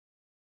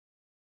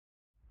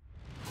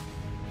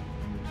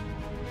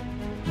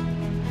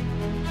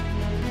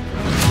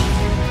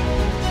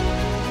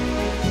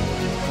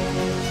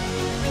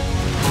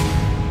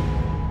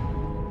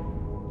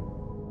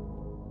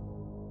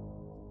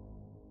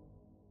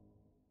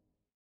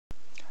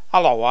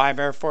Hello, I'm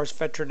Air Force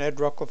Veteran Ed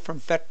Ruckle from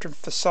Veteran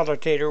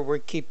Facilitator, where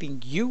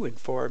keeping you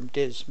informed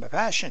is my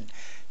passion.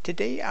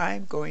 Today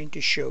I'm going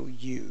to show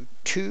you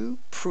 2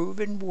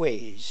 proven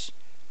ways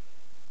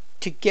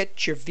to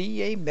get your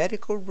VA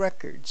medical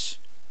records,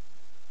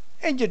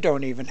 and you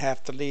don't even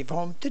have to leave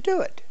home to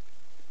do it.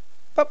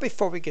 But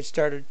before we get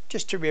started,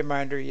 just a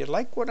reminder, you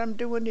like what I'm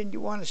doing and you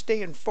want to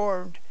stay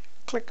informed,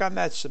 click on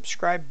that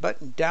subscribe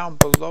button down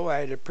below.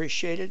 I'd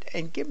appreciate it,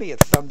 and give me a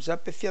thumbs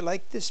up if you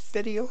like this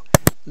video.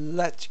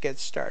 Let's get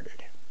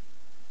started.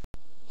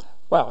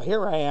 Well,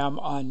 here I am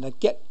on the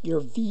Get Your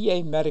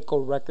VA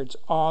Medical Records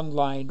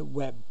online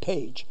web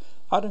page.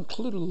 I'll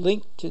include a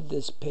link to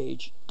this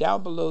page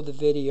down below the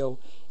video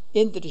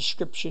in the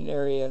description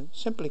area.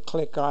 Simply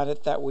click on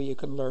it. That way you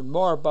can learn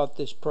more about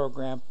this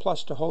program,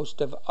 plus a host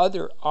of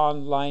other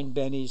online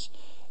bennies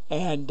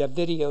and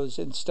videos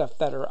and stuff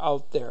that are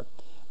out there.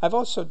 I've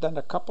also done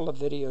a couple of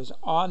videos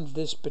on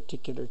this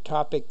particular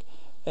topic,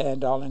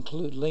 and I'll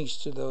include links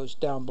to those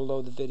down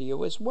below the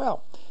video as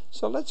well.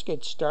 So let's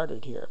get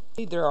started here.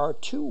 There are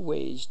 2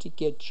 ways to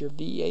get your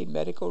VA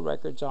medical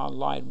records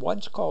online.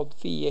 One's called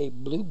VA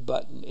Blue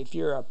Button. If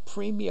you're a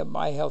premium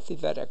My Healthy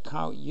Vet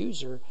account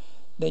user,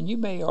 then you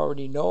may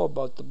already know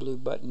about the Blue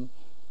Button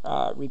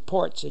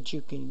reports that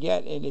you can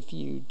get, and if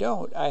you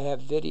don't, I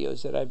have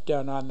videos that I've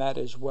done on that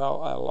as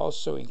well. I'll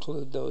also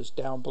include those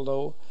down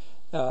below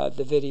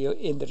the video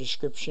in the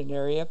description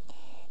area.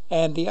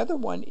 And the other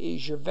one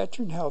is your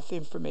Veteran Health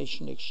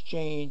Information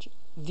Exchange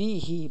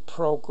VHE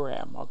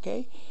program,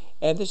 okay?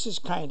 And this is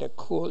kind of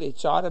cool.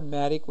 It's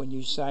automatic when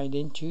you sign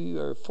into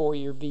or for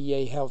your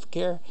VA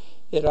healthcare.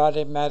 It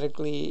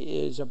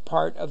automatically is a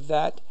part of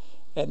that.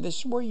 And this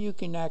is where you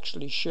can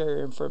actually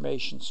share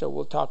information. So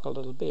we'll talk a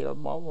little bit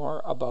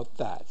more about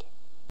that.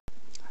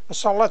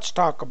 So let's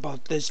talk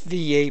about this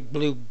VA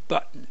Blue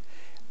Button.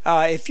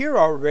 If you're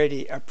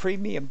already a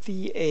premium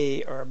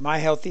VA or My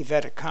Healthy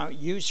Vet account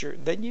user,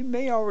 then you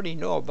may already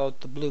know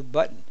about the Blue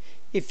Button.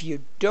 If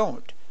you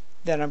don't,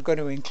 then I'm going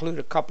to include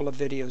a couple of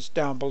videos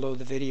down below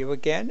the video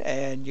again,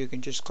 and you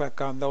can just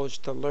click on those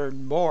to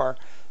learn more.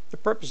 The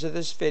purpose of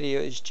this video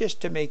is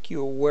just to make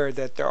you aware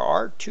that there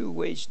are 2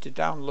 ways to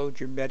download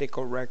your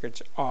medical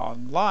records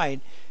online,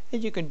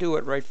 and you can do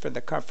it right from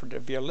the comfort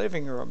of your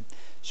living room.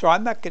 So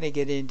I'm not going to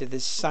get into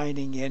this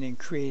signing in and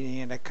creating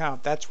an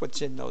account. That's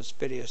what's in those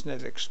videos, and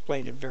I've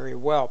explained it very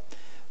well.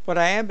 What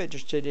I am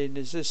interested in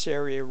is this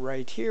area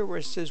right here where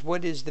it says,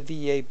 what is the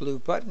VA Blue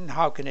Button?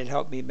 How can it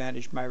help me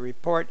manage my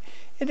report?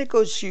 And it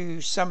goes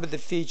through some of the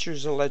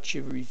features that let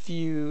you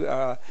review,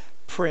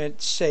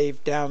 print,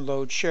 save,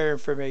 download, share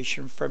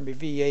information from your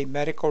VA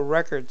medical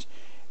records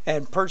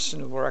and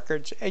personal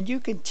records. And you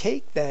can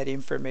take that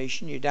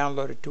information, you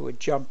download it to a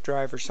jump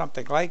drive or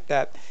something like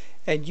that,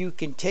 and you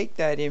can take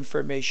that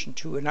information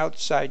to an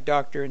outside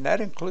doctor, and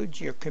that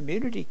includes your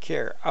community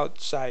care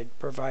outside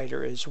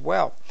provider as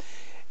well.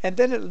 And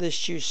then it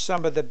lists you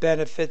some of the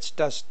benefits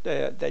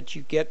that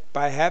you get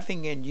by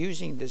having and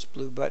using this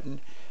Blue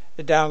Button.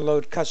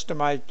 Download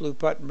customized Blue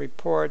Button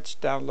reports,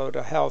 download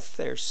a health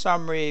care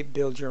summary,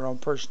 build your own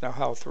personal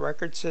health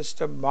record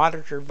system,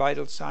 monitor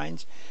vital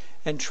signs,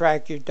 and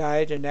track your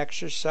diet and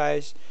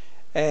exercise,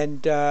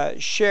 and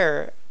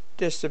share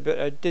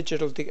a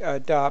digital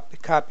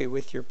copy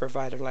with your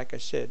provider, like I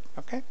said.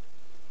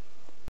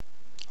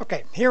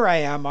 Okay, here I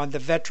am on the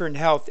Veteran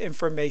Health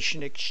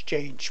Information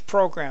Exchange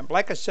program.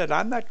 Like I said,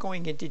 I'm not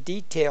going into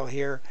detail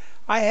here.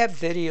 I have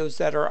videos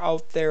that are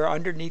out there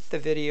underneath the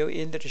video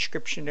in the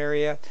description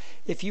area.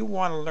 If you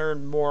want to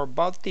learn more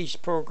about these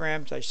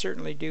programs, I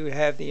certainly do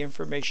have the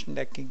information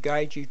that can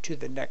guide you to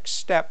the next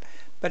step,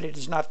 but it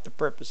is not the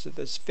purpose of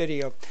this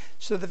video.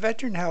 So the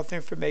Veteran Health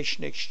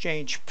Information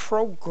Exchange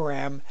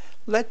program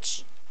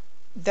lets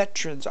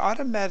veterans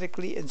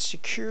automatically and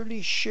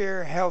securely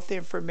share health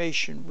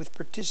information with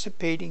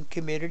participating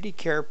community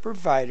care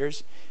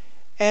providers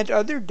and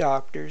other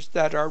doctors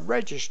that are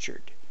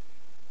registered.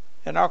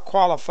 And I'll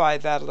qualify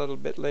that a little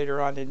bit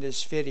later on in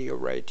this video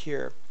right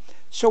here.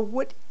 So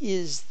what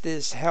is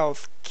this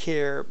health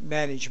care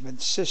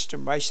management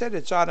system? I said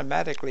it's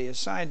automatically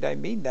assigned. I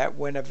mean that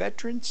when a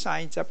veteran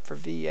signs up for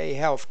VA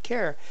health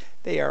care,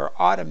 they are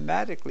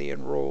automatically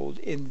enrolled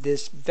in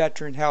this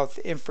Veteran Health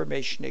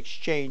Information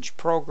Exchange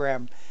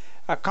program,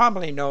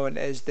 commonly known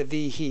as the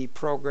VHE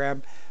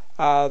program,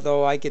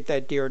 though I get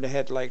that deer in the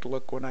headlight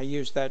look when I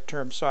use that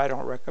term, so I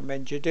don't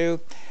recommend you do.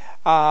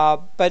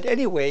 But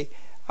anyway,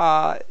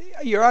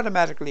 you're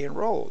automatically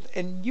enrolled,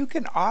 and you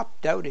can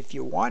opt out if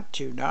you want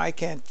to. Now, I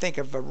can't think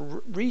of a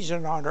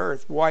reason on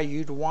earth why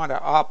you'd want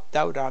to opt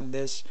out on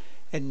this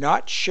and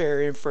not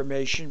share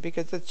information,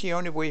 because that's the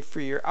only way for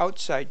your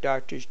outside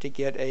doctors to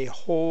get a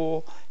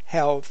whole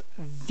health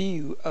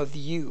view of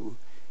you.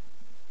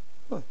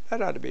 Well,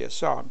 that ought to be a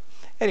song.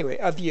 Anyway,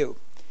 of you.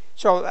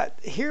 So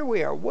here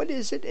we are. What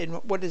is it,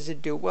 and what does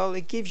it do? Well,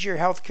 it gives your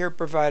healthcare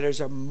providers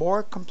a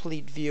more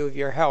complete view of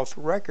your health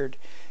record.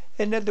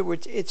 In other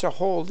words, it's a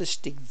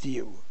holistic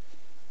view.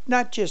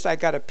 Not just I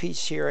got a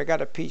piece here, I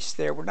got a piece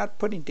there. We're not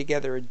putting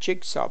together a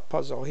jigsaw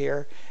puzzle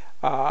here.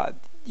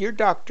 Your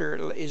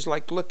doctor is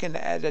like looking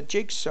at a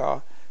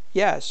jigsaw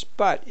Yes,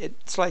 but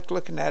it's like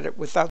looking at it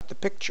without the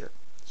picture.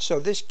 So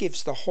this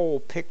gives the whole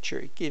picture.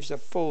 It gives a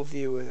full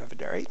view of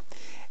it, right?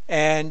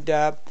 And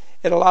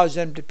it allows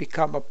them to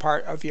become a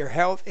part of your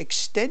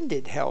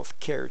extended health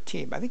care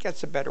team. I think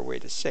that's a better way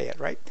to say it,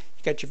 right?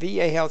 You got your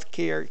VA health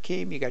care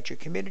team, you got your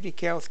community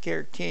health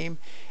care team,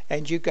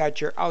 and you got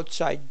your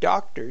outside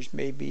doctors,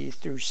 maybe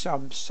through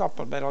some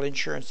supplemental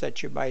insurance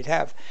that you might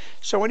have.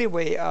 So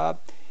anyway,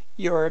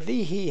 your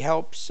VE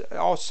helps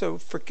also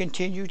for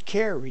continued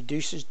care,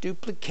 reduces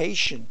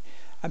duplication.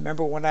 I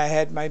remember when I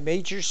had my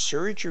major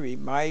surgery,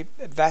 my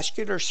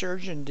vascular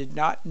surgeon did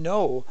not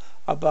know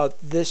about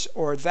this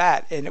or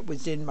that, and it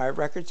was in my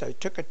records. I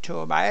took it to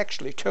him. I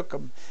actually took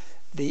him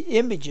the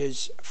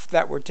images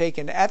that were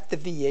taken at the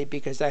VA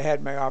because I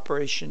had my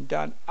operation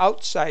done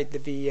outside the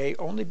VA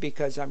only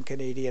because I'm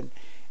Canadian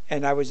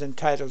and I was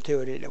entitled to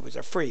it, and it was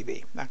a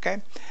freebie.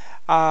 Okay.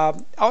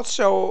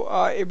 Also,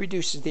 it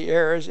reduces the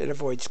errors. It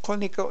avoids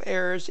clinical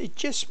errors. It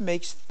just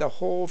makes the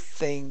whole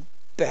thing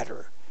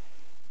better.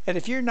 And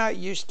if you're not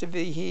used to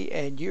VE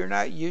and you're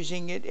not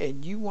using it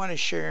and you want to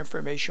share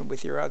information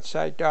with your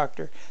outside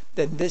doctor,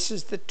 then this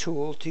is the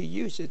tool to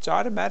use. It's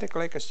automatic,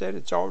 like I said,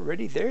 it's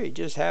already there. You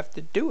just have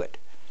to do it.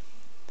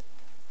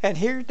 And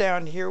here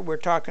down here we're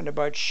talking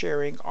about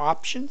sharing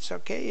options.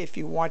 Okay, if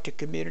you want to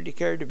community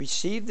care to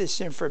receive this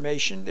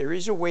information, there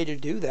is a way to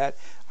do that.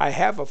 I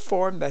have a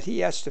form that he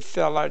has to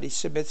fill out. He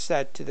submits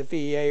that to the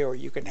VA, or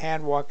you can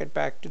hand walk it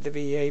back to the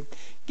VA,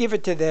 give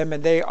it to them,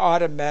 and they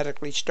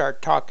automatically start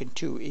talking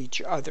to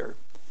each other.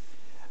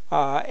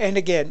 And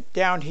again,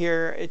 down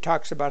here it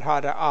talks about how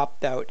to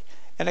opt out.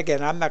 And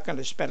again, I'm not going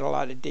to spend a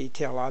lot of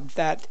detail on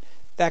that.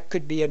 That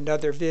could be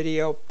another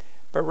video.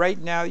 But right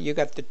now you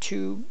got the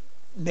two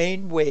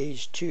main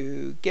ways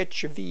to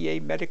get your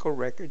VA medical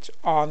records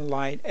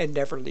online and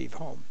never leave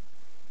home.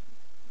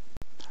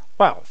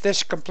 Well,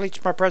 this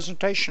completes my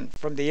presentation.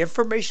 From the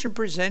information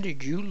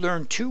presented, you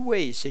learn two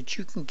ways that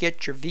you can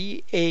get your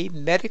VA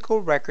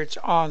medical records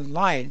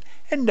online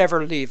and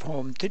never leave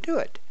home to do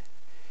it.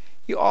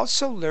 You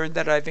also learned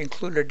that I've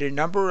included a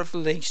number of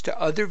links to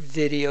other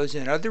videos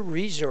and other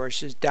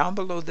resources down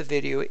below the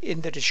video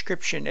in the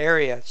description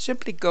area.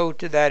 Simply go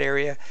to that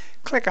area,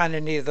 click on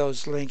any of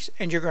those links,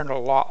 and you're going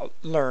to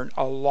learn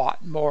a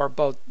lot more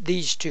about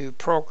these two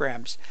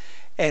programs.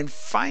 And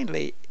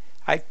finally,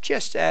 I've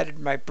just added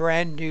my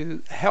brand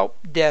new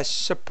help desk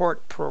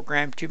support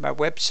program to my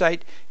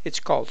website. It's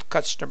called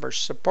Customer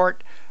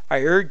Support.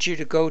 I urge you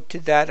to go to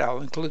that.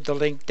 I'll include the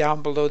link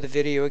down below the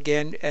video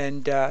again,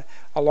 and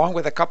along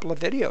with a couple of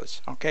videos,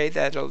 okay,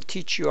 that'll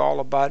teach you all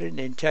about it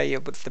and tell you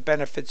what the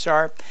benefits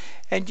are.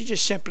 And you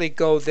just simply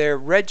go there,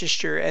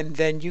 register, and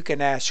then you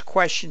can ask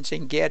questions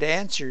and get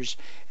answers,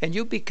 and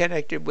you'll be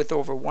connected with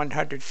over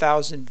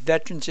 100,000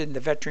 veterans in the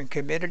veteran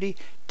community,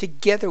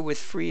 together with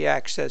free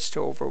access to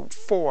over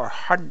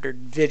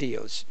 400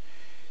 videos.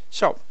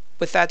 So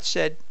with that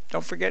said,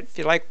 don't forget, if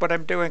you like what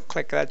I'm doing,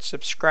 click that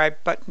subscribe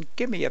button.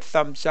 Give me a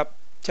thumbs up.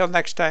 Till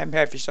next time,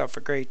 have yourself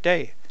a great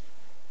day.